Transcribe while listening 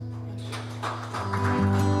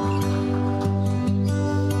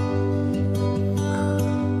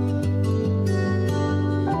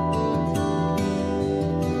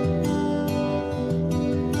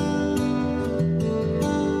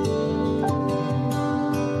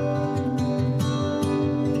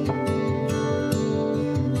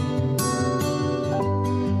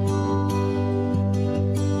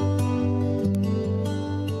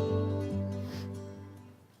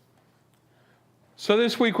So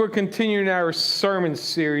this week we're continuing our sermon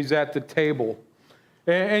series at the table.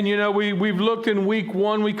 And you know, we've looked in week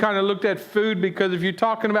one, we kind of looked at food, because if you're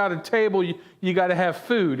talking about a table, you got to have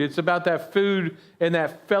food. It's about that food and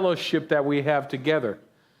that fellowship that we have together.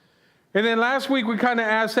 And then last week we kind of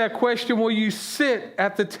asked that question, will you sit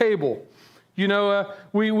at the table? You know,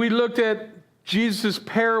 we looked at Jesus'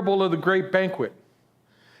 parable of the great banquet.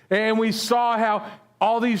 And we saw how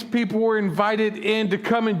all these people were invited in to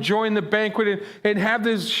come and join the banquet and have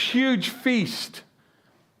this huge feast.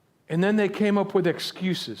 And then they came up with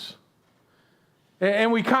excuses.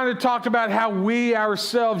 And we kind of talked about how we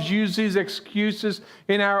ourselves use these excuses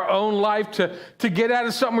in our own life to get out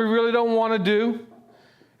of something we really don't want to do.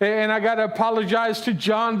 And I got to apologize to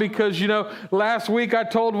John because, you know, last week I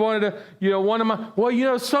told one of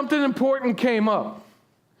my, something important came up.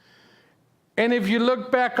 And if you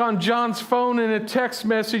look back on John's phone in a text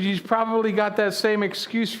message, he's probably got that same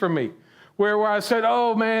excuse for me, where I said,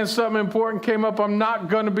 oh man, something important came up. I'm not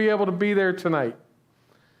going to be able to be there tonight.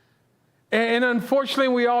 And unfortunately,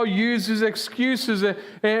 we all use these excuses.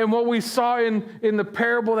 And what we saw in the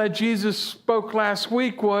parable that Jesus spoke last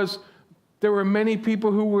week was there were many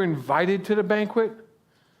people who were invited to the banquet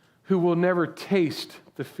who will never taste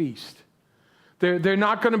the feast. They're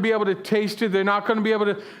not going to be able to taste it. They're not going to be able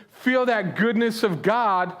to feel that goodness of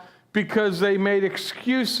God because they made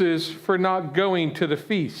excuses for not going to the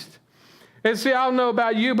feast. And see, I don't know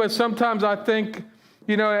about you, but sometimes I think,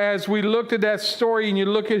 you know, as we looked at that story and you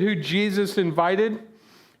look at who Jesus invited,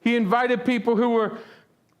 he invited people who were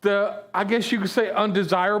I guess you could say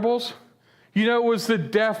undesirables. You know, it was the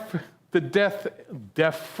deaf,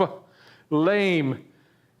 lame.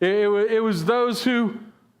 It was those who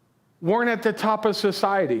weren't at the top of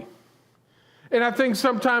society. And I think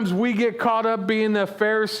sometimes we get caught up being the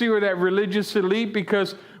Pharisee or that religious elite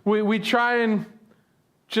because we try and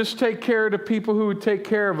just take care of the people who would take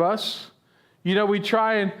care of us. You know, we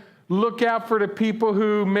try and look out for the people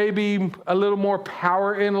who may be a little more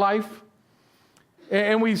power in life.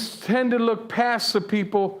 And we tend to look past the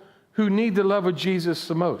people who need the love of Jesus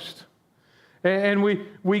the most. And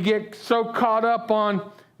we get so caught up on,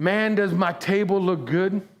 man, does my table look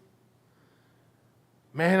good?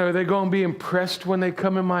 Man, are they going to be impressed when they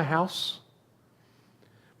come in my house?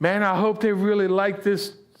 Man, I hope they really like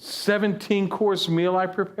this 17-course meal I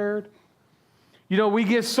prepared. You know, we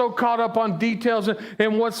get so caught up on details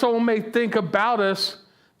and what someone may think about us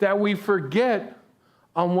that we forget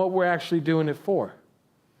on what we're actually doing it for.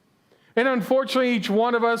 And unfortunately, each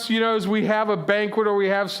one of us, you know, as we have a banquet or we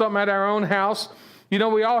have something at our own house, you know,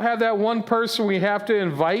 we all have that one person we have to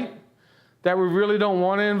invite that we really don't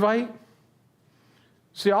want to invite.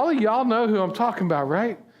 See, all of y'all know who I'm talking about,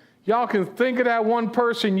 right? Y'all can think of that one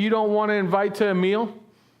person you don't want to invite to a meal.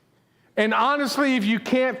 And honestly, if you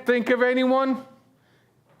can't think of anyone,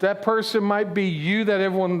 that person might be you that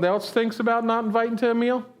everyone else thinks about not inviting to a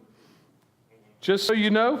meal. Just so you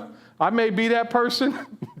know, I may be that person.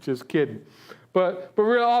 Just kidding. But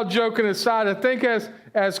we're all joking aside. I think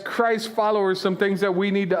as Christ followers, some things that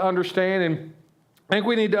we need to understand, and I think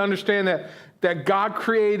we need to understand that God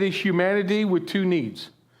created humanity with two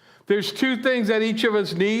needs. There's two things that each of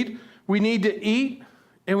us need. We need to eat,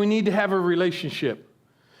 and we need to have a relationship.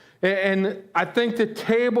 And I think the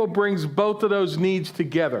table brings both of those needs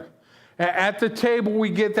together. At the table,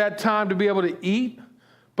 we get that time to be able to eat,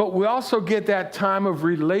 but we also get that time of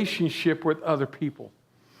relationship with other people.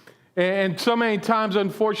 And so many times,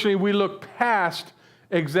 unfortunately, we look past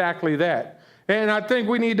exactly that. And I think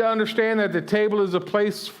we need to understand that the table is a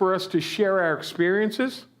place for us to share our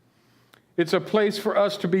experiences. It's a place for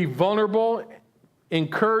us to be vulnerable,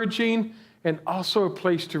 encouraging, and also a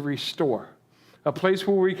place to restore. A place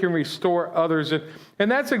where we can restore others. And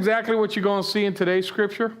that's exactly what you're going to see in today's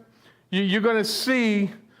scripture. You're going to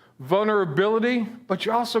see vulnerability, but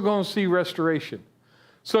you're also going to see restoration.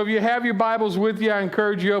 So if you have your Bibles with you, I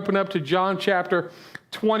encourage you to open up to John chapter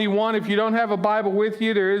 21. If you don't have a Bible with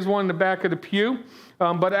you, there is one in the back of the pew.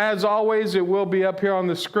 But as always, it will be up here on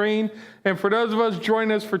the screen. And for those of us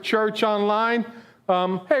joining us for church online,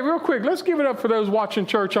 hey, real quick, let's give it up for those watching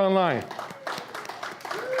church online.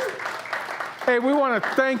 Hey, we want to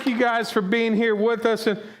thank you guys for being here with us.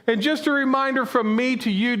 And And just a reminder from me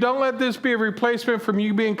to you, don't let this be a replacement from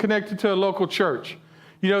you being connected to a local church.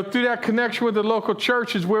 Through that connection with the local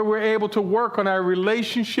church is where we're able to work on our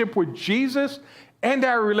relationship with Jesus and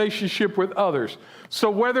our relationship with others.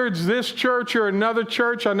 So whether it's this church or another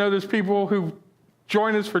church, I know there's people who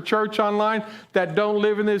join us for church online that don't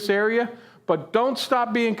live in this area, but don't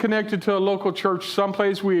stop being connected to a local church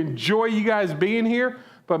someplace. We enjoy you guys being here,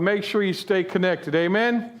 but make sure you stay connected.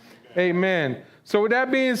 Amen? Amen. So with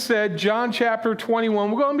that being said, John chapter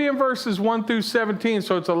 21, we're going to be in verses 1 through 17,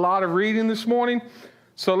 so it's a lot of reading this morning.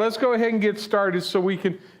 So let's go ahead and get started so we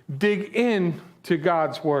can dig into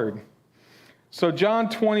God's word. So John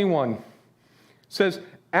 21 says,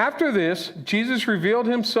 after this, Jesus revealed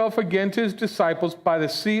himself again to his disciples by the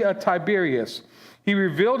Sea of Tiberias. He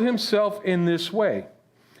revealed himself in this way.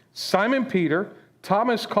 Simon Peter,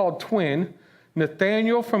 Thomas called Twin,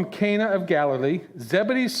 Nathanael from Cana of Galilee,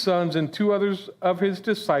 Zebedee's sons, and 2 others of his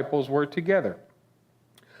disciples were together.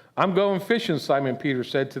 I'm going fishing, Simon Peter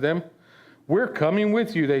said to them. We're coming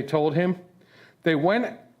with you, they told him. They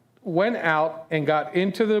went out and got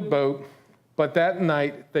into the boat, but that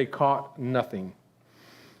night they caught nothing.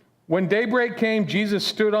 When daybreak came, Jesus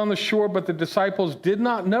stood on the shore, but the disciples did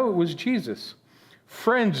not know it was Jesus.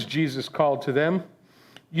 Friends, Jesus called to them,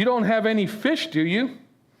 you don't have any fish, do you?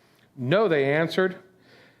 No, they answered.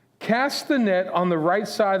 Cast the net on the right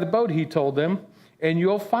side of the boat, he told them, and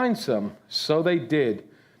you'll find some. So they did.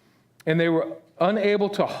 And they were unable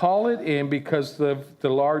to haul it in because of the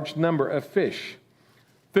large number of fish.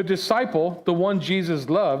 The disciple, the one Jesus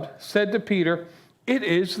loved, said to Peter, it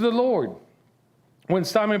is the Lord. When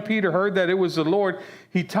Simon Peter heard that it was the Lord,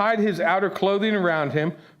 he tied his outer clothing around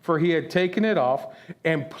him, for he had taken it off,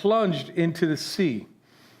 and plunged into the sea.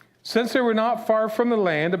 Since they were not far from the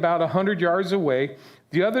land, about 100 yards away,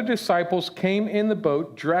 the other disciples came in the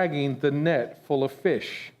boat, dragging the net full of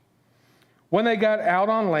fish. When they got out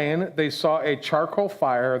on land, they saw a charcoal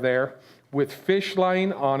fire there with fish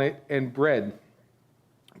lying on it and bread.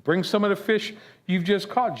 Bring some of the fish you've just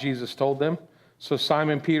caught, Jesus told them. So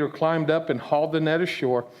Simon Peter climbed up and hauled the net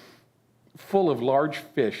ashore, full of large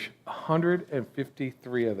fish,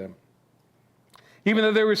 153 of them. Even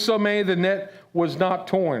though there were so many, the net was not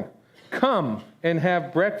torn. Come and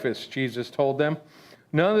have breakfast, Jesus told them.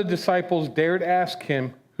 None of the disciples dared ask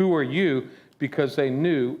him, who are you? Because they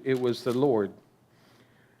knew it was the Lord.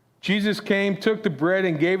 Jesus came, took the bread,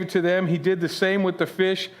 and gave it to them. He did the same with the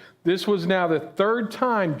fish. This was now the 3rd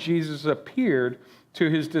time Jesus appeared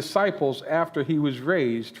to his disciples after he was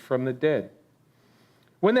raised from the dead.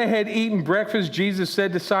 When they had eaten breakfast, Jesus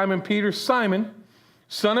said to Simon Peter, Simon,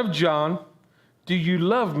 son of John, do you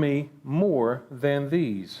love me more than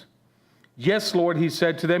these? Yes, Lord, he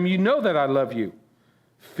said to them, you know that I love you.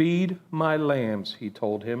 Feed my lambs, he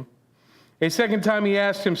told him. A second time he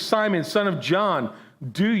asked him, Simon, son of John,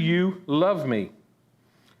 do you love me?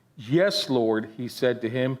 Yes, Lord, he said to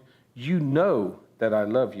him, you know that I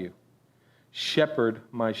love you. Shepherd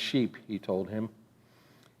my sheep, he told him.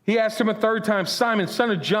 He asked him a third time, Simon, son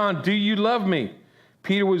of John, do you love me?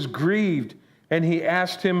 Peter was grieved, and he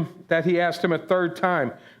asked him a third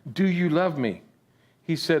time, do you love me?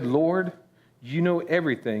 He said, Lord, you know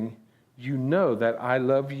everything. You know that I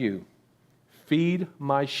love you. Feed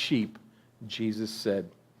my sheep, Jesus said.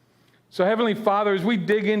 So Heavenly Father, as we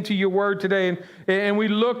dig into your word today and we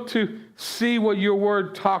look to see what your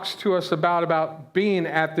word talks to us about being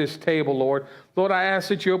at this table, Lord, I ask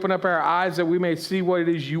that you open up our eyes that we may see what it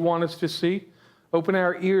is you want us to see. Open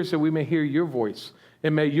our ears that we may hear your voice.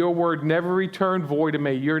 And may your word never return void, and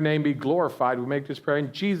may your name be glorified. We make this prayer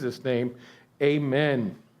in Jesus' name.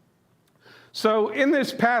 Amen. So in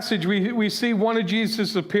this passage, we see one of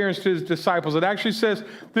Jesus' appearance to his disciples. It actually says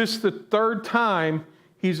this is the 3rd time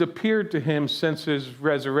he's appeared to him since his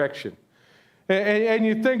resurrection. And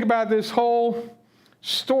you think about this whole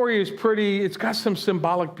story it's got some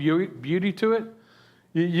symbolic beauty to it.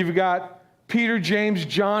 You've got Peter, James,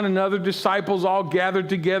 John, and other disciples all gathered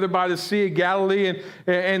together by the Sea of Galilee,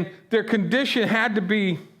 and their condition had to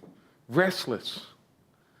be restless.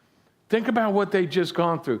 Think about what they'd just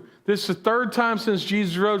gone through. This is the 3rd time since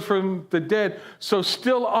Jesus rose from the dead, so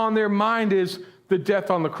still on their mind is the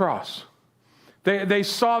death on the cross. They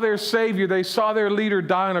saw their Savior, they saw their leader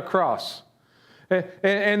die on a cross.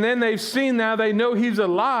 And then they've seen now, they know he's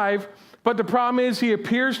alive, but the problem is he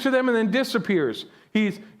appears to them and then disappears.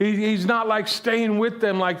 He's not like staying with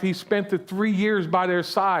them like he spent the 3 years by their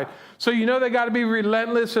side. So they got to be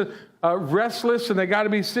relentless, restless, and they got to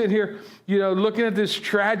be sitting here, looking at this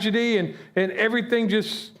tragedy and everything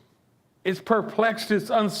just is perplexed, it's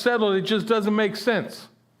unsettled, it just doesn't make sense.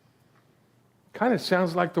 Kind of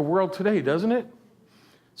sounds like the world today, doesn't it?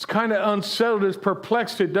 It's kind of unsettled, it's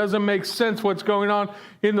perplexed, it doesn't make sense what's going on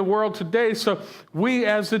in the world today. So we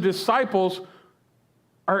as the disciples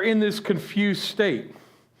are in this confused state.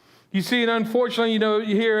 You see, and unfortunately,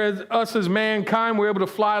 you hear us as mankind, we're able to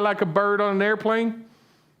fly like a bird on an airplane,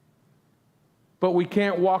 but we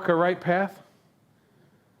can't walk a right path.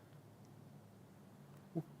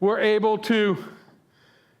 We're able to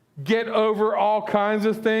get over all kinds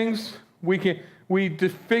of things. We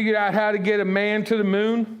just figured out how to get a man to the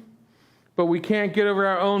moon, but we can't get over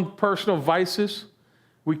our own personal vices.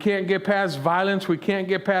 We can't get past violence. We can't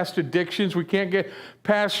get past addictions. We can't get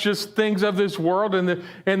past just things of this world and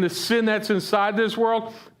the sin that's inside this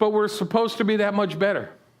world. But we're supposed to be that much better.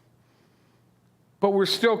 But we're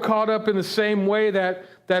still caught up in the same way that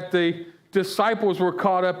the disciples were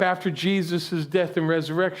caught up after Jesus' death and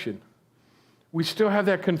resurrection. We still have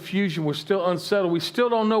that confusion. We're still unsettled. We still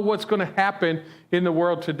don't know what's going to happen in the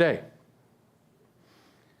world today.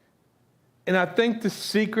 And I think the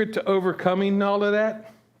secret to overcoming all of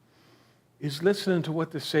that is listening to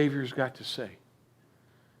what the Savior's got to say.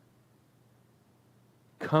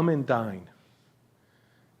 Come and dine.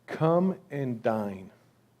 Come and dine.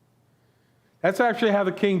 That's actually how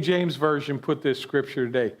the King James Version put this scripture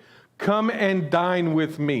today. Come and dine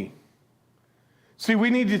with me. See,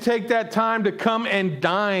 we need to take that time to come and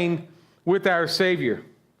dine with our Savior.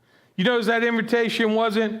 You notice that invitation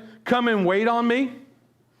wasn't come and wait on me.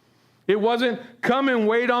 It wasn't come and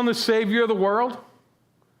wait on the Savior of the world.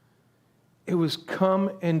 It was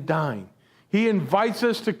come and dine. He invites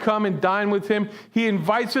us to come and dine with him. He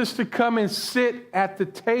invites us to come and sit at the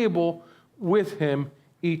table with him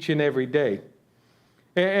each and every day.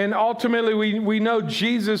 And ultimately, we know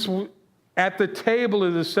Jesus at the table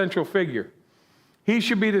is the central figure. He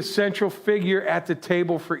should be the central figure at the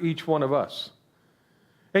table for each one of us.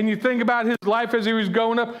 And you think about his life as he was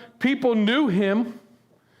going up, people knew him.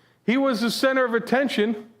 He was the center of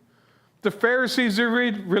attention. The Pharisees, the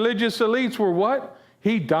religious elites, were what?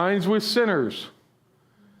 He dines with sinners.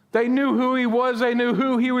 They knew who he was. They knew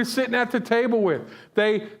who he was sitting at the table with.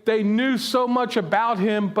 They knew so much about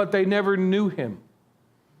him, but they never knew him.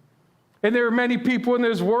 And there are many people in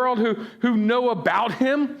this world who know about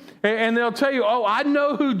him, and they'll tell you, oh, I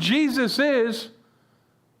know who Jesus is,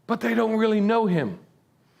 but they don't really know him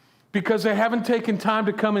because they haven't taken time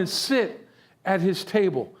to come and sit at his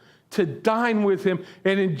table, to dine with him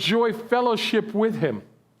and enjoy fellowship with him.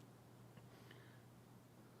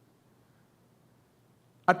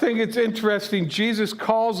 I think it's interesting. Jesus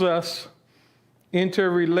calls us into a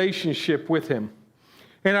relationship with him.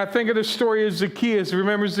 And I think of the story of Zacchaeus.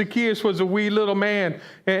 Remember, Zacchaeus was a wee little man,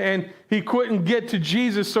 and he couldn't get to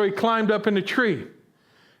Jesus, so he climbed up in a tree.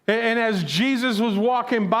 And as Jesus was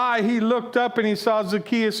walking by, he looked up and he saw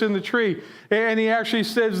Zacchaeus in the tree. And he actually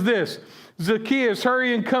says this, Zacchaeus,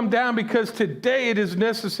 hurry and come down because today it is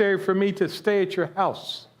necessary for me to stay at your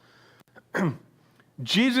house.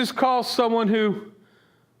 Jesus calls someone who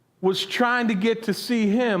was trying to get to see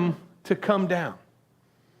him to come down.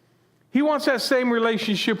 He wants that same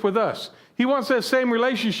relationship with us. He wants that same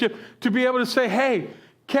relationship to be able to say, hey,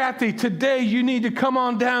 Kathy, today you need to come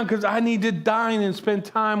on down because I need to dine and spend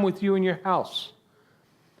time with you in your house.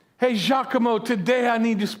 Hey, Giacomo, today I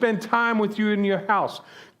need to spend time with you in your house.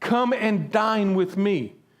 Come and dine with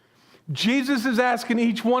me. Jesus is asking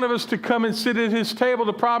each one of us to come and sit at his table.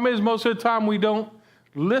 The problem is most of the time we don't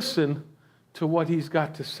listen to what he's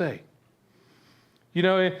got to say. You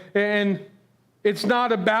know, and it's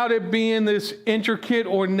not about it being this intricate,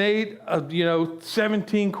 ornate,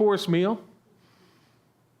 17-course meal.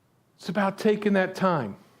 It's about taking that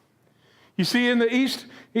time. You see, in the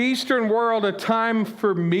Eastern world, a time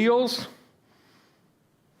for meals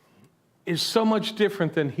is so much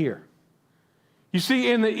different than here. You see,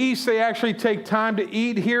 in the East, they actually take time to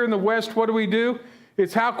eat. Here in the West, what do?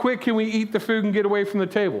 It's how quick can we eat the food and get away from the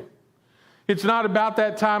table. It's not about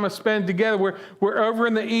that time of spend together. We're over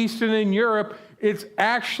in the East and in Europe, it's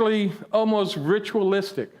actually almost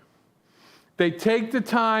ritualistic. They take the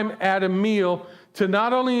time at a meal to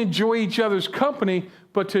not only enjoy each other's company,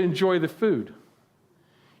 but to enjoy the food.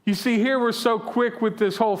 You see, here we're so quick with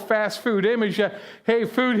this whole fast food image that, hey,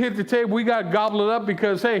 food hit the table, we got to gobble it up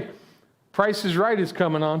because, hey, Price is Right is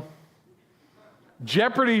coming on.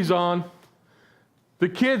 Jeopardy's on. The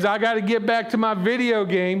kids, I got to get back to my video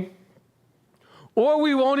game. Or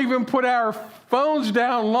we won't even put our phones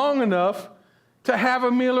down long enough to have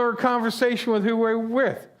a meal or a conversation with who we're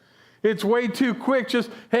with. It's way too quick, just,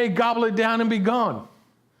 hey, gobble it down and be gone.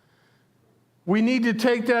 We need to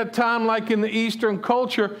take that time like in the Eastern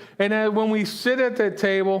culture, and when we sit at that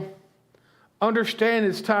table, understand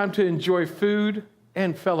it's time to enjoy food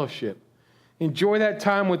and fellowship. Enjoy that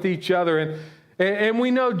time with each other. And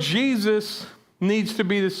we know Jesus needs to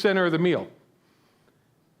be the center of the meal.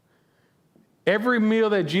 Every meal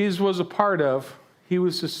that Jesus was a part of, he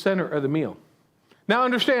was the center of the meal. Now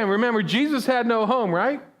understand, remember, Jesus had no home,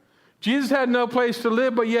 right? Jesus had no place to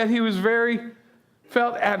live, but yet he was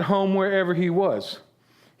felt at home wherever he was.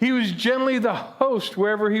 He was generally the host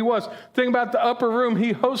wherever he was. Think about the upper room.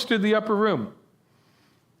 He hosted the upper room.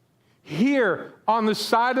 Here, on the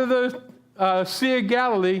side of the Sea of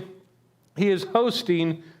Galilee, he is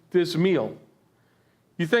hosting this meal.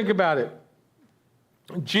 You think about it.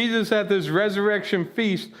 Jesus at this resurrection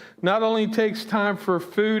feast not only takes time for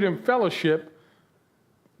food and fellowship,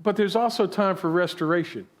 but there's also time for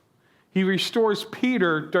restoration. He restores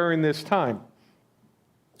Peter during this time.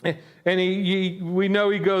 And we know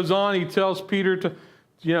he goes on, he tells Peter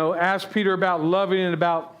to, ask Peter about loving and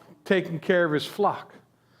about taking care of his flock.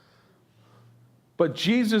 But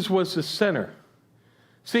Jesus was the center.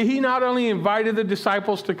 See, he not only invited the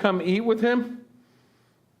disciples to come eat with him,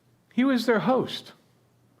 he was their host.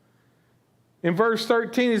 In verse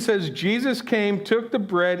 13, it says, Jesus came, took the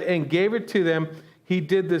bread, and gave it to them. He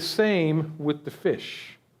did the same with the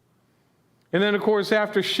fish. And then, of course,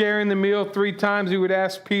 after sharing the meal 3 times, he would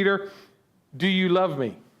ask Peter, do you love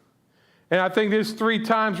me? And I think this 3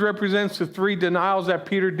 times represents the 3 denials that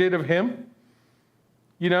Peter did of him.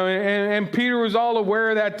 And Peter was all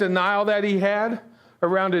aware of that denial that he had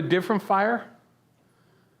around a different fire.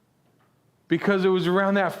 Because it was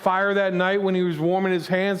around that fire that night when he was warming his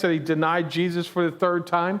hands that he denied Jesus for the 3rd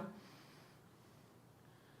time.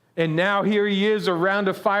 And now here he is around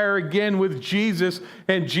a fire again with Jesus,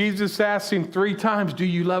 and Jesus asks him 3 times, do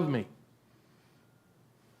you love me?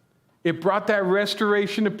 It brought that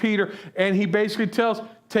restoration to Peter, and he basically tells,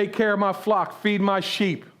 take care of my flock, feed my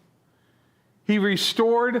sheep. He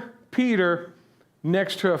restored Peter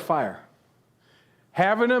next to a fire.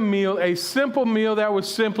 Having a meal, a simple meal that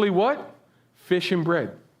was simply what? Fish and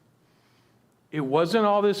bread. It wasn't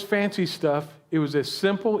all this fancy stuff. It was a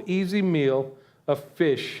simple, easy meal of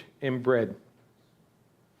fish and bread.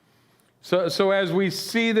 So as we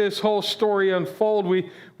see this whole story unfold,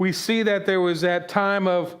 we see that there was that time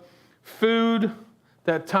of food,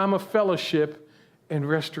 that time of fellowship, and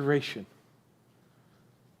restoration.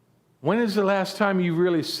 When is the last time you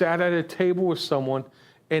really sat at a table with someone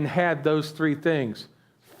and had those 3 things?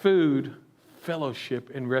 Food, fellowship,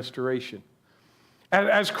 and restoration.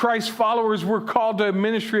 As Christ's followers, we're called to a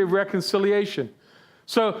ministry of reconciliation.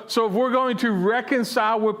 So if we're going to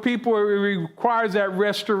reconcile with people, it requires that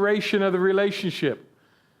restoration of the relationship.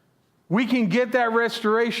 We can get that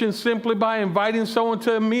restoration simply by inviting someone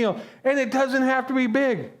to a meal. And it doesn't have to be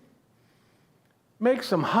big. Make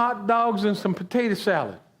some hot dogs and some potato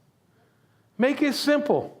salad. Make it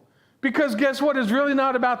simple. Because guess what? It's really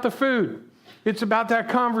not about the food. It's about that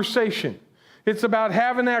conversation. It's about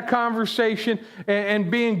having that conversation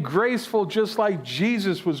and being graceful just like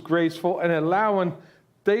Jesus was graceful and allowing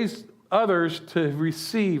these others to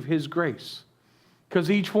receive his grace.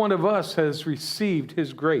 Because each one of us has received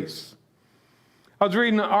his grace. I was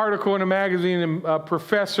reading an article in a magazine, and a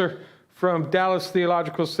professor from Dallas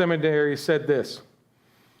Theological Seminary said this: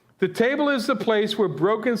 the table is the place where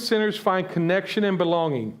broken sinners find connection and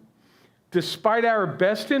belonging. Despite our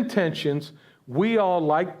best intentions, we all,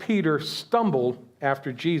 like Peter, stumbled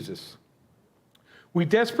after Jesus. We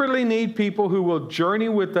desperately need people who will journey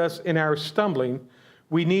with us in our stumbling.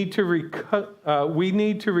 We need to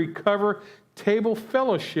recover table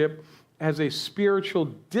fellowship as a spiritual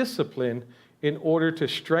discipline in order to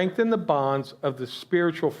strengthen the bonds of the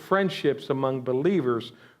spiritual friendships among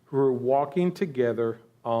believers who are walking together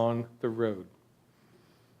on the road.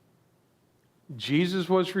 Jesus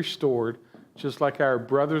was restored, just like our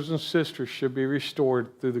brothers and sisters should be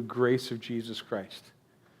restored through the grace of Jesus Christ.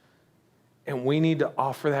 And we need to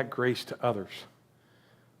offer that grace to others.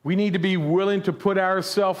 We need to be willing to put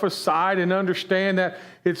ourselves aside and understand that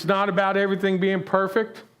it's not about everything being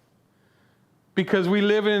perfect, because we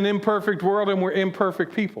live in an imperfect world and we're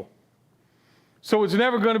imperfect people. So it's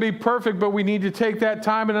never going to be perfect, but we need to take that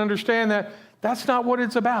time and understand that that's not what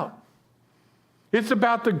it's about. It's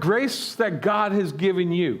about the grace that God has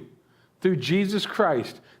given you through Jesus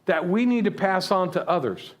Christ that we need to pass on to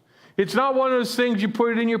others. It's not one of those things you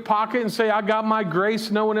put it in your pocket and say, I got my grace,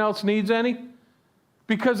 no one else needs any.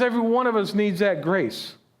 Because every one of us needs that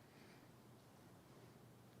grace.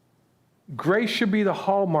 Grace should be the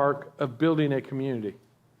hallmark of building a community.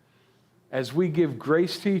 As we give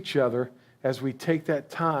grace to each other, as we take that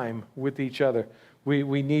time with each other,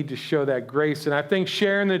 we need to show that grace. And I think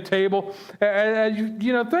sharing the table,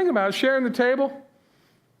 think about it, sharing the table,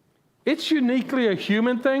 it's uniquely a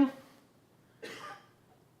human thing,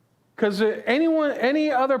 Because any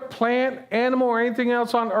other plant, animal, or anything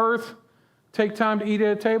else on earth take time to eat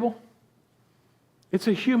at a table? It's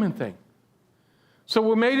a human thing. So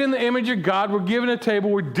we're made in the image of God. We're given a table.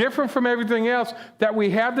 We're different from everything else, that we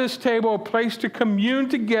have this table, a place to commune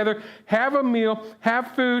together, have a meal,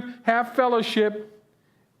 have food, have fellowship,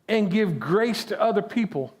 and give grace to other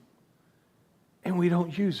people. And we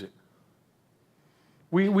don't use it.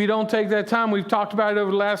 We don't take that time. We've talked about it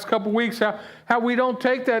over the last couple of weeks, how we don't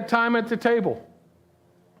take that time at the table.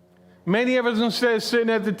 Many of us, instead of sitting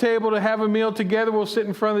at the table to have a meal together, we'll sit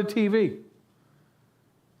in front of the TV.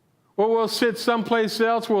 Or we'll sit someplace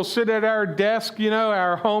else. We'll sit at our desk,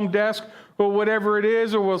 our home desk, or whatever it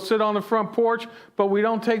is, or we'll sit on the front porch, but we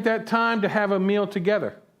don't take that time to have a meal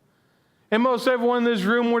together. And most everyone in this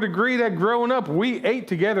room would agree that growing up, we ate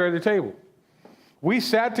together at the table. We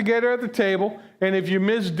sat together at the table, and if you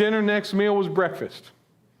missed dinner, next meal was breakfast.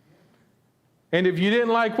 And if you didn't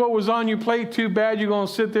like what was on your plate, too bad, you're going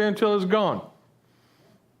to sit there until it's gone.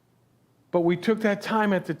 But we took that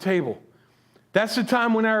time at the table. That's the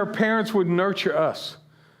time when our parents would nurture us,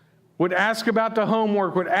 would ask about the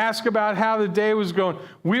homework, would ask about how the day was going.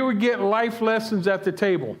 We would get life lessons at the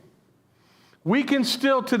table. We can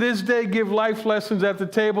still, to this day, give life lessons at the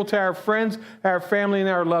table to our friends, our family, and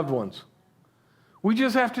our loved ones. We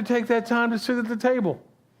just have to take that time to sit at the table.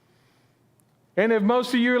 And if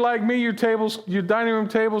most of you are like me, your dining room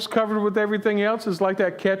table's covered with everything else. It's like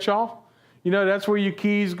that catch-all. That's where your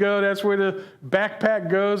keys go. That's where the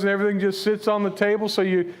backpack goes, and everything just sits on the table, so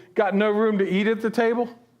you got no room to eat at the table.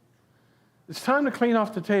 It's time to clean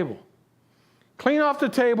off the table. Clean off the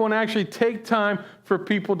table and actually take time for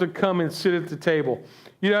people to come and sit at the table.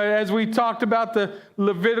 As we talked about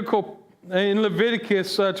in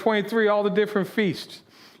Leviticus 23, all the different feasts.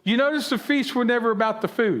 You notice the feasts were never about the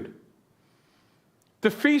food. The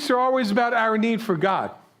feasts are always about our need for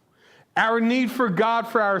God. Our need for God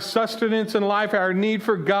for our sustenance in life, our need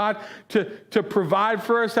for God to provide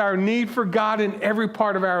for us, our need for God in every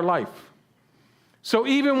part of our life. So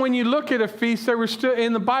even when you look at a feast,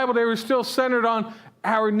 in the Bible, they were still centered on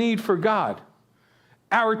our need for God.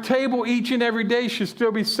 Our table each and every day should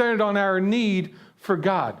still be centered on our need for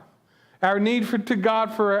God. Our need to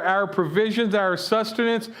God for our provisions, our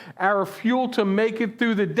sustenance, our fuel to make it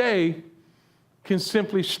through the day can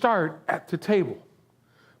simply start at the table.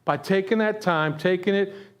 By taking that time, taking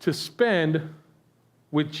it to spend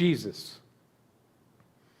with Jesus.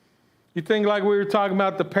 You think like we were talking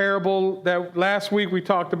about the parable, that last week we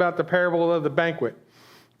talked about the parable of the banquet,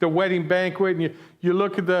 the wedding banquet, and you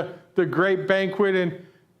look at the great banquet, and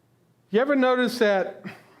you ever notice that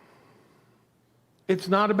it's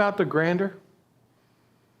not about the grandeur?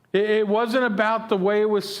 It wasn't about the way it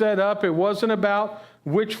was set up. It wasn't about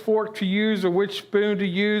which fork to use or which spoon to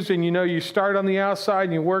use. And you start on the outside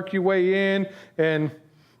and you work your way in. And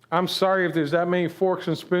I'm sorry if there's that many forks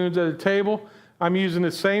and spoons at a table. I'm using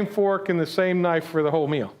the same fork and the same knife for the whole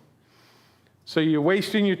meal. So you're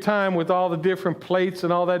wasting your time with all the different plates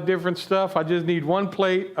and all that different stuff. I just need one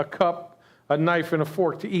plate, a cup, a knife, and a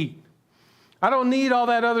fork to eat. I don't need all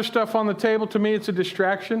that other stuff on the table. To me, it's a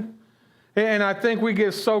distraction. And I think we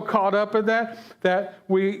get so caught up in that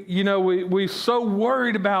we're so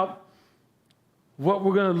worried about what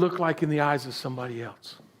we're going to look like in the eyes of somebody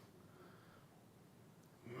else.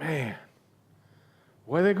 Man,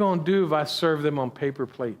 what are they going to do if I serve them on paper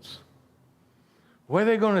plates? What are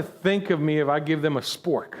they going to think of me if I give them a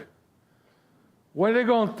spork? What are they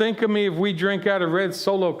going to think of me if we drink out of red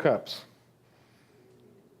Solo cups?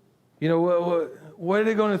 What are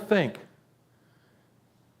they going to think?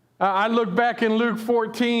 I look back in Luke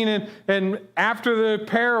 14, and after the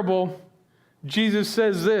parable, Jesus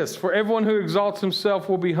says this: "For everyone who exalts himself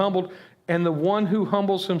will be humbled, and the one who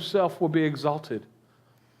humbles himself will be exalted."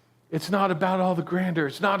 It's not about all the grandeur.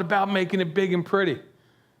 It's not about making it big and pretty.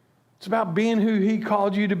 It's about being who he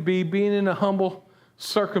called you to be, being in the humble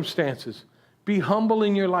circumstances. Be humble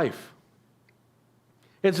in your life.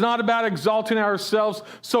 It's not about exalting ourselves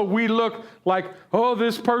so we look like, oh,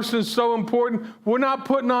 this person's so important. We're not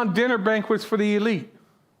putting on dinner banquets for the elite.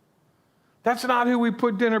 That's not who we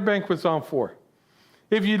put dinner banquets on for.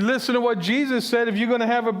 If you listen to what Jesus said, if you're going to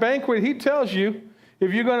have a banquet, he tells you,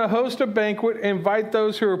 if you're going to host a banquet, invite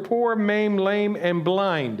those who are poor, maimed, lame, and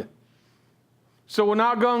blind. So we're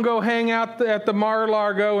not going to go hang out at the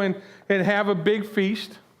Mar-a-Lago and have a big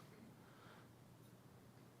feast.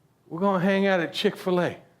 We're going to hang out at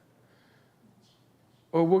Chick-fil-A.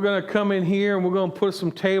 Or we're going to come in here and we're going to put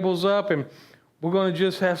some tables up and we're going to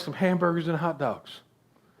just have some hamburgers and hot dogs.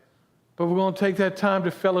 But we're going to take that time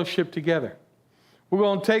to fellowship together. We're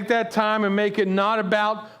going to take that time and make it not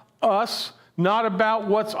about us, not about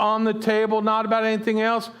what's on the table, not about anything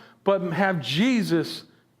else, but have Jesus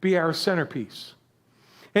be our centerpiece.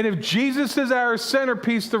 And if Jesus is our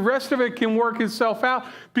centerpiece, the rest of it can work itself out,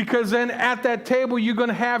 because then at that table, you're going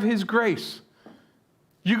to have his grace.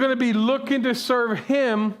 You're going to be looking to serve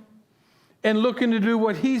him and looking to do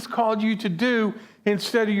what he's called you to do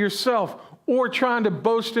instead of yourself, or trying to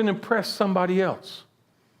boast and impress somebody else.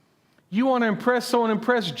 You want to impress someone,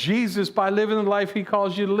 impress Jesus by living the life he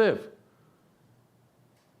calls you to live.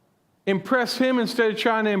 Impress him instead of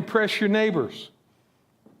trying to impress your neighbors.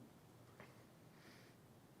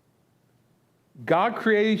 God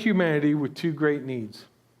created humanity with two great needs: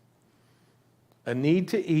 a need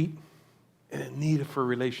to eat and a need for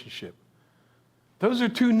relationship. Those are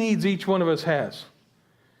two needs each one of us has.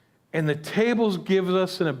 And the tables gives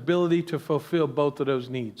us an ability to fulfill both of those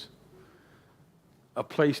needs. A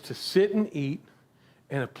place to sit and eat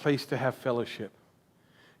and a place to have fellowship.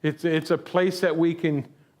 It's a place that we can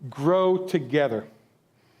grow together.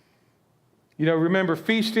 You know, remember,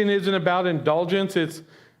 feasting isn't about indulgence.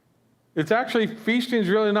 It's actually, feasting is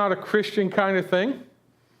really not a Christian kind of thing.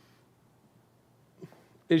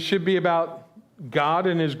 It should be about God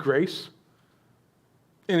and his grace.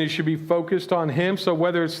 And it should be focused on him. So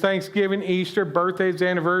whether it's Thanksgiving, Easter, birthdays,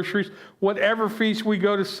 anniversaries, whatever feast we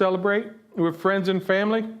go to celebrate with friends and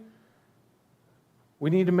family, we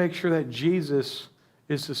need to make sure that Jesus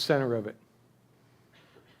is the center of it.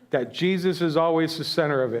 That Jesus is always the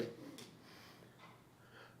center of it.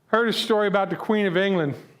 Heard a story about the Queen of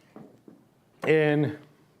England. And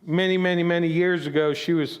many years ago,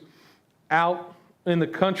 she was out in the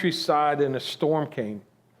countryside and a storm came.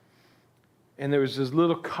 And there was this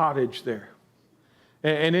little cottage there.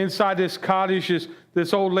 And inside this cottage,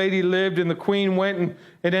 this old lady lived, and the queen went and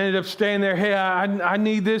ended up staying there. Hey, I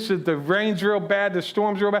need this. The rain's real bad. The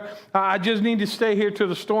storm's real bad. I just need to stay here till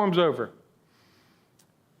the storm's over.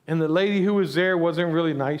 And the lady who was there wasn't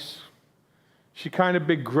really nice. She kind of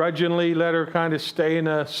begrudgingly let her kind of stay in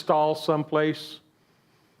a stall someplace.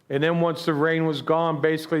 And then once the rain was gone,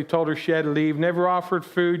 basically told her she had to leave. Never offered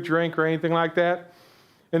food, drink, or anything like that.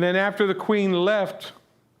 And then after the queen left,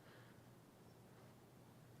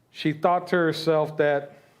 she thought to herself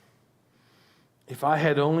that if I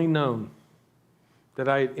had only known that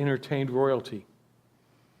I had entertained royalty.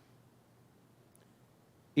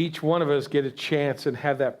 Each one of us get a chance and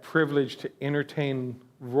have that privilege to entertain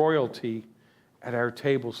royalty at our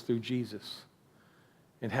tables through Jesus,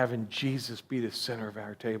 and having Jesus be the center of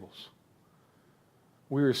our tables.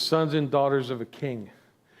 We are sons and daughters of a king.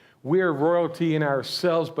 We are royalty in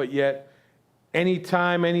ourselves, but yet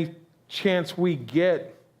anytime, any chance we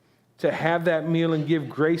get to have that meal and give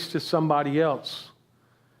grace to somebody else,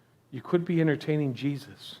 you could be entertaining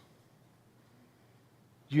Jesus.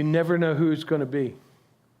 You never know who it's going to be.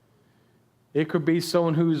 It could be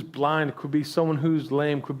someone who's blind. It could be someone who's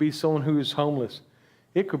lame. It could be someone who's homeless.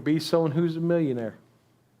 It could be someone who's a millionaire.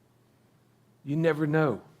 You never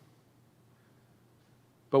know.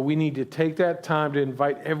 But we need to take that time to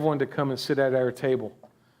invite everyone to come and sit at our table.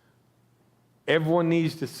 Everyone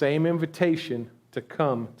needs the same invitation to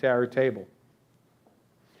come to our table.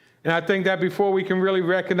 And I think that before we can really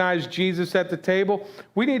recognize Jesus at the table,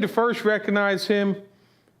 we need to first recognize him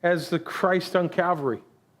as the Christ on Calvary.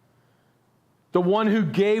 The one who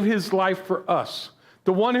gave his life for us.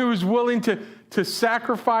 The one who was willing to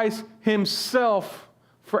sacrifice himself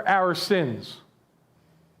for our sins.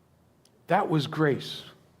 That was grace.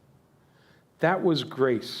 That was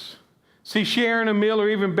grace. See, sharing a meal, or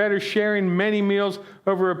even better, sharing many meals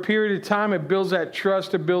over a period of time, it builds that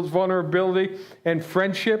trust, it builds vulnerability and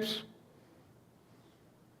friendships.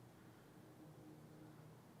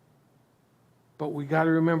 But we got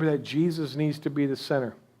to remember that Jesus needs to be the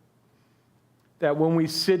center. That when we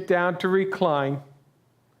sit down to recline,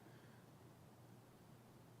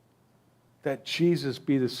 that Jesus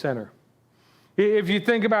be the center. If you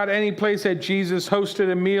think about any place that Jesus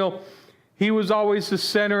hosted a meal, he was always the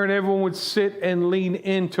center, and everyone would sit and lean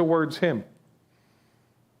in towards him.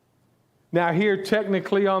 Now here,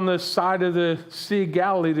 technically on the side of the Sea of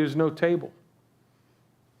Galilee, there's no table.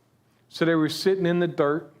 So they were sitting in the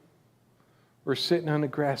dirt or sitting on the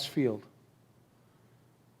grass field,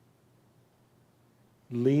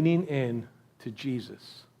 leaning in to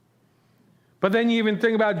Jesus. But then you even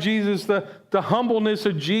think about Jesus, the humbleness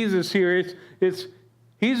of Jesus here.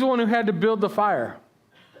 He's the one who had to build the fire.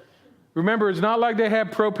 Remember, it's not like they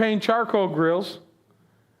had propane charcoal grills.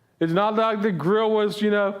 It's not like the grill was,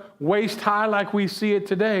 waist high like we see it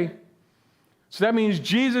today. So that means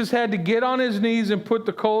Jesus had to get on his knees and put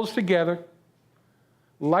the coals together,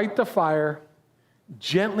 light the fire,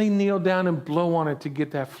 gently kneel down and blow on it to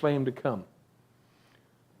get that flame to come.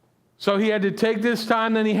 So he had to take this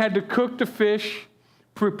time, then he had to cook the fish,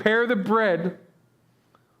 prepare the bread,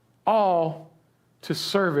 all to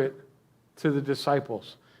serve it to the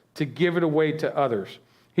disciples, to give it away to others.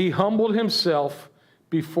 He humbled himself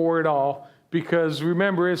before it all, because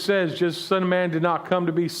remember it says, just Son of Man did not come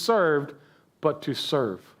to be served, but to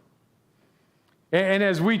serve. And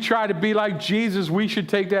as we try to be like Jesus, we should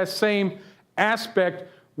take that same aspect.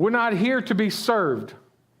 We're not here to be served.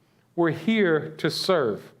 We're here to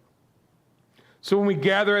serve. So when we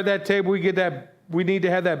gather at that table, we need to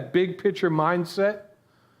have that big picture mindset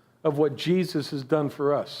of what Jesus has done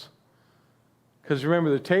for us. Because remember,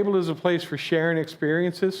 the table is a place for sharing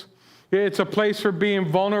experiences. It's a place for being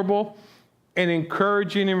vulnerable and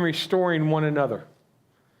encouraging and restoring one another.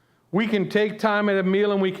 We can take time at a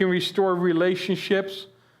meal and we can restore relationships.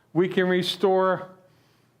 We can restore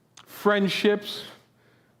friendships.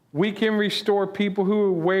 We can restore people who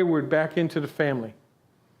are wayward back into the family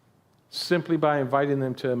simply by inviting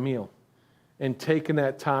them to a meal and taking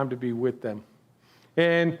that time to be with them.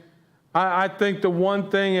 And I think the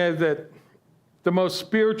one thing is that the most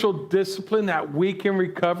spiritual discipline that we can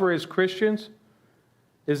recover as Christians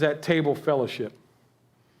is that table fellowship.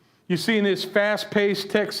 You see, in this fast-paced,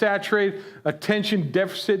 tech-saturated, attention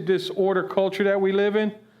deficit disorder culture that we live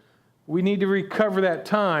in, we need to recover that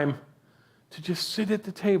time to just sit at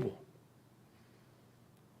the table.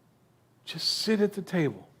 Just sit at the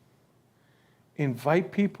table.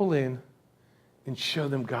 Invite people in and show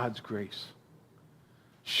them God's grace.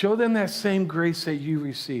 Show them that same grace that you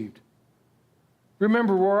received.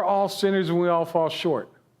 Remember, we're all sinners and we all fall short.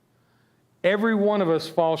 Every one of us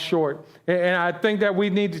falls short. And I think that we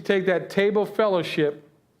need to take that table fellowship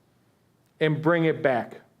and bring it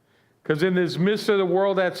back. Because in this midst of the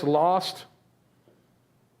world that's lost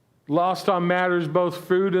on matters both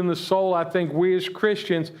food and the soul, I think we as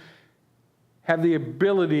Christians have the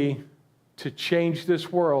ability to change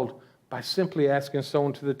this world by simply asking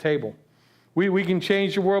someone to the table. We can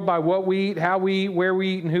change the world by what we eat, how we eat, where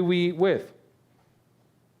we eat, and who we eat with.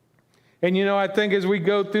 And I think as we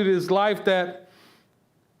go through this life that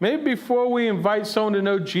maybe before we invite someone to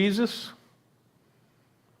know Jesus,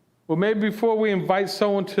 or maybe before we invite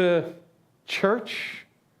someone to church,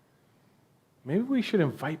 maybe we should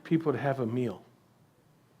invite people to have a meal.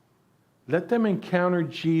 Let them encounter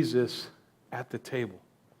Jesus at the table.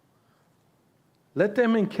 Let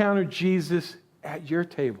them encounter Jesus at your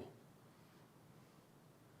table.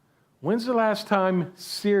 When's the last time,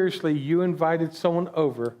 seriously, you invited someone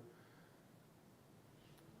over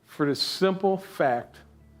for the simple fact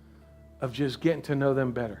of just getting to know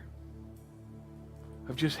them better?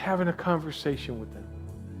 Of just having a conversation with them.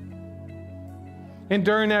 And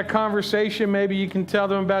during that conversation, maybe you can tell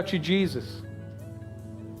them about your Jesus.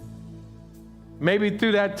 Maybe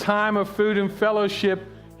through that time of food and fellowship,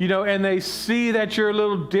 and they see that you're a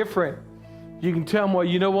little different. You can tell them, well,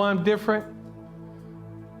 you know why I'm different?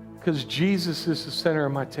 Because Jesus is the center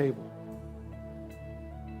of my table.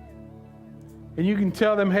 And you can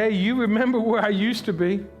tell them, hey, you remember where I used to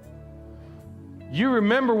be. You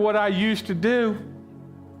remember what I used to do.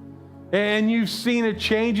 And you've seen a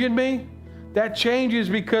change in me. That change is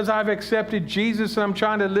because I've accepted Jesus and I'm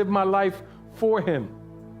trying to live my life for him.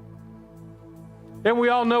 And we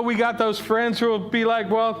all know we got those friends who will be like,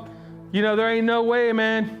 well, there ain't no way,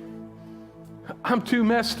 man. I'm too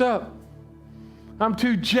messed up. I'm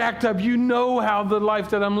too jacked up. You know how the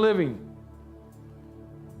life that I'm living.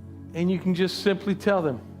 And you can just simply tell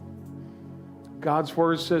them, God's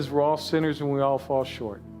word says we're all sinners and we all fall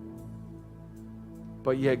short.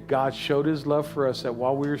 But yet God showed his love for us that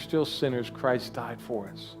while we were still sinners, Christ died for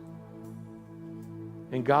us.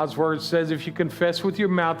 And God's word says if you confess with your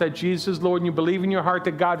mouth that Jesus is Lord and you believe in your heart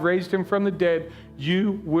that God raised him from the dead,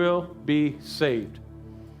 you will be saved.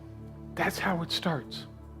 That's how it starts.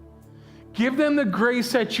 Give them the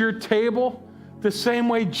grace at your table the same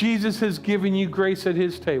way Jesus has given you grace at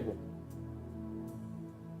his table.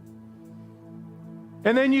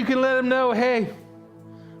 And then you can let them know, hey,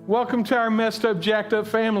 welcome to our messed up, jacked up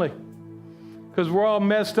family. Because we're all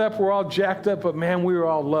messed up, we're all jacked up, but man, we were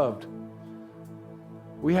all loved.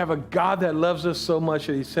 We have a God that loves us so much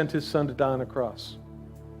that he sent his son to die on the cross.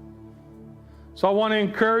 So I want to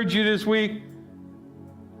encourage you this week,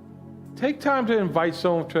 take time to invite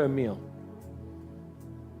someone to a meal.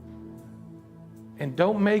 And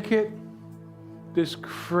don't make it this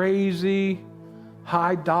crazy,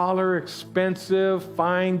 high dollar, expensive,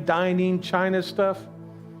 fine dining China stuff.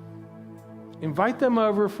 Invite them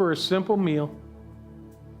over for a simple meal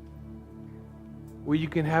where you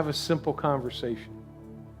can have a simple conversation.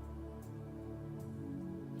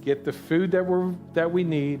 Get the food that we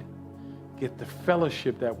need. get the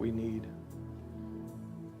fellowship that we need,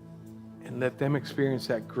 and let them experience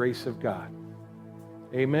that grace of God.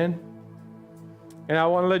 Amen. And I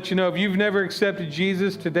want to let you know, if you've never accepted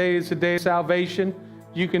Jesus, today is the day of salvation.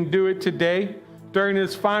 You can do it today. During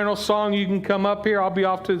this final song, you can come up here. I'll be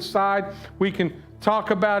off to the side. We can talk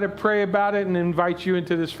about it, pray about it, and invite you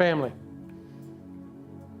into this family.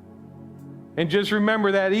 And just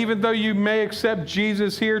remember that even though you may accept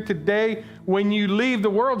Jesus here today, when you leave, the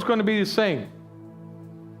world's going to be the same.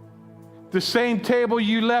 The same table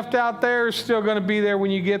you left out there is still going to be there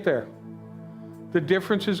when you get there. The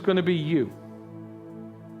difference is going to be you.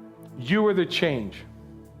 You are the change.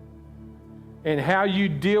 And how you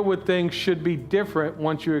deal with things should be different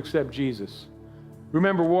once you accept Jesus.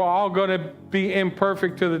 Remember, we're all going to be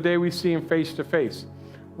imperfect till the day we see him face to face.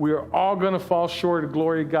 We are all going to fall short of the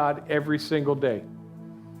glory of God every single day.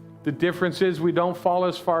 The difference is we don't fall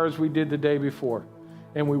as far as we did the day before.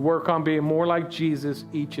 And we work on being more like Jesus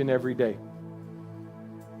each and every day.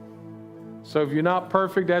 So if you're not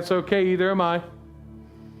perfect, that's okay. Either am I.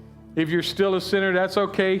 If you're still a sinner, that's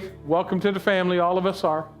okay. Welcome to the family. All of us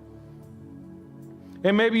are.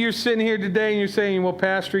 And maybe you're sitting here today and you're saying, well,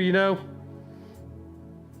 Pastor, you know,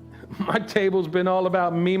 my table's been all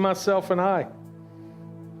about me, myself, and I.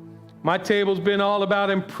 My table's been all about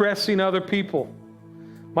impressing other people.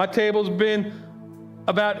 My table's been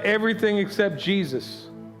about everything except Jesus.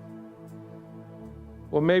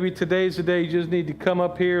 Well, maybe today's the day you just need to come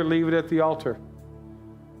up here, leave it at the altar.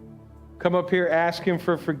 Come up here, ask him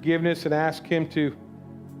for forgiveness, and ask him to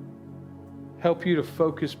help you to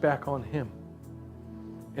focus back on him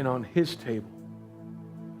and on his table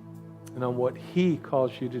and on what he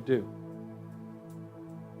calls you to do.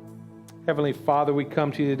 Heavenly Father, we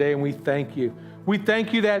come to you today and we thank you. We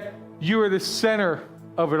thank you that you are the center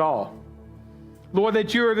of it all. Lord,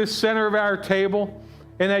 that you are the center of our table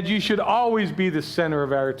and that you should always be the center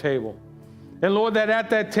of our table. And Lord, that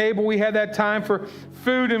at that table we had that time for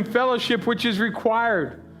food and fellowship, which is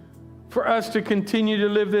required for us to continue to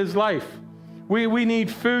live this life. We need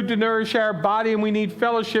food to nourish our body, and we need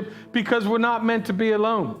fellowship because we're not meant to be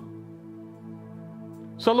alone.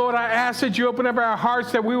 So Lord, I ask that you open up our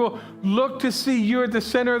hearts, that we will look to see you at the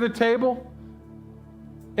center of the table.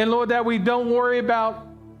 And Lord, that we don't worry about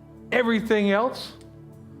everything else,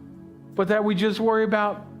 but that we just worry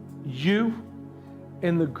about you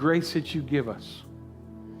and the grace that you give us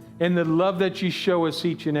and the love that you show us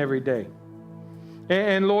each and every day.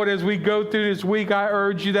 And Lord, as we go through this week, I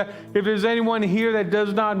urge you that if there's anyone here that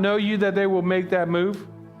does not know you, that they will make that move,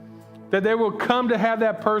 that they will come to have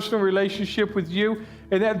that personal relationship with you,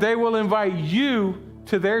 and that they will invite you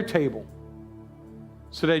to their table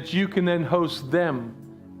so that you can then host them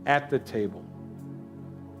at the table.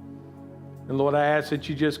 And Lord, I ask that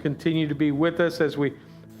you just continue to be with us as we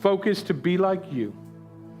focus to be like you.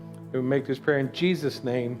 And we make this prayer in Jesus'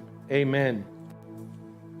 name. Amen.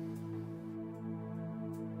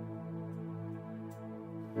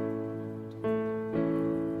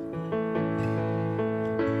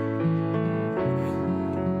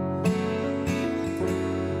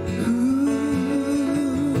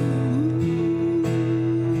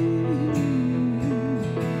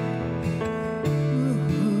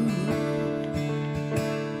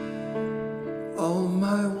 All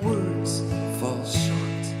my words fall short.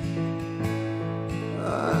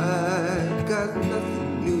 I've got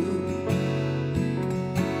nothing new.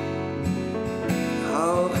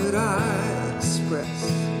 How could I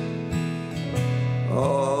express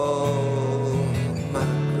all my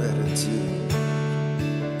gratitude?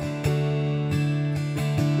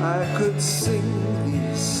 I could sing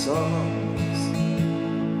these songs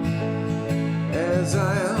as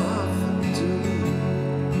I often do.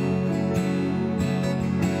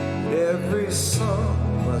 Every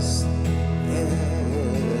song must end,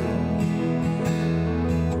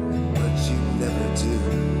 but you never do.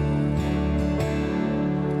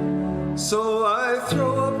 So I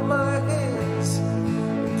throw up my hands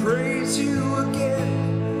and praise you again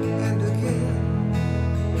and again,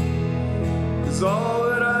 'cause all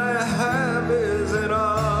that I have is an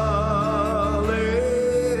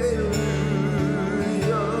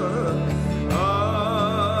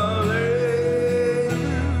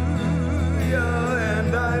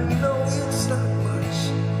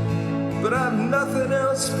but I'm nothing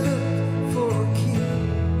else fit for a king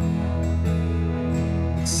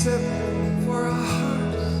except for a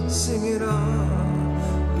heart singing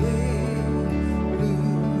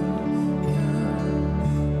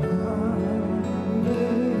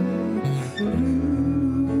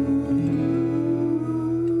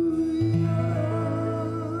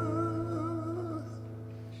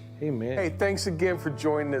Amen. Hey, thanks again for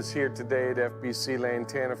joining us here today at FBC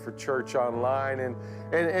Lantana for Church Online. And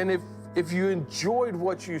if you enjoyed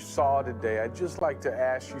what you saw today, I'd just like to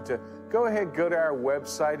ask you to go to our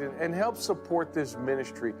website and help support this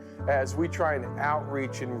ministry as we try and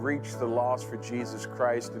outreach and reach the lost for Jesus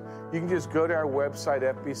Christ. And you can just go to our website,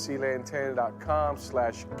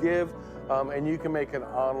 fbclantana.com/give, and you can make an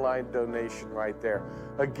online donation right there.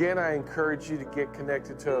 Again, I encourage you to get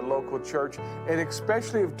connected to a local church, and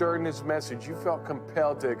especially if during this message you felt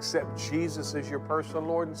compelled to accept Jesus as your personal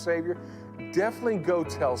Lord and Savior, definitely go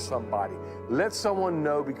tell somebody. Let someone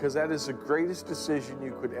know, because that is the greatest decision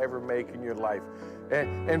you could ever make in your life.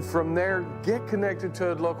 And from there, get connected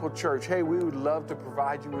to a local church. Hey, we would love to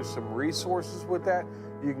provide you with some resources with that.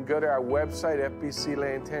 You can go to our website,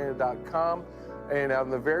 fbclantana.com, and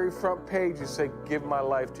on the very front page, you say, Give My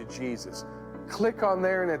Life to Jesus. Click on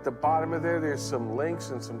there, and at the bottom of there, there's some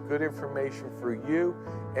links and some good information for you.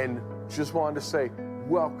 And just wanted to say,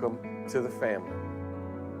 welcome to the family.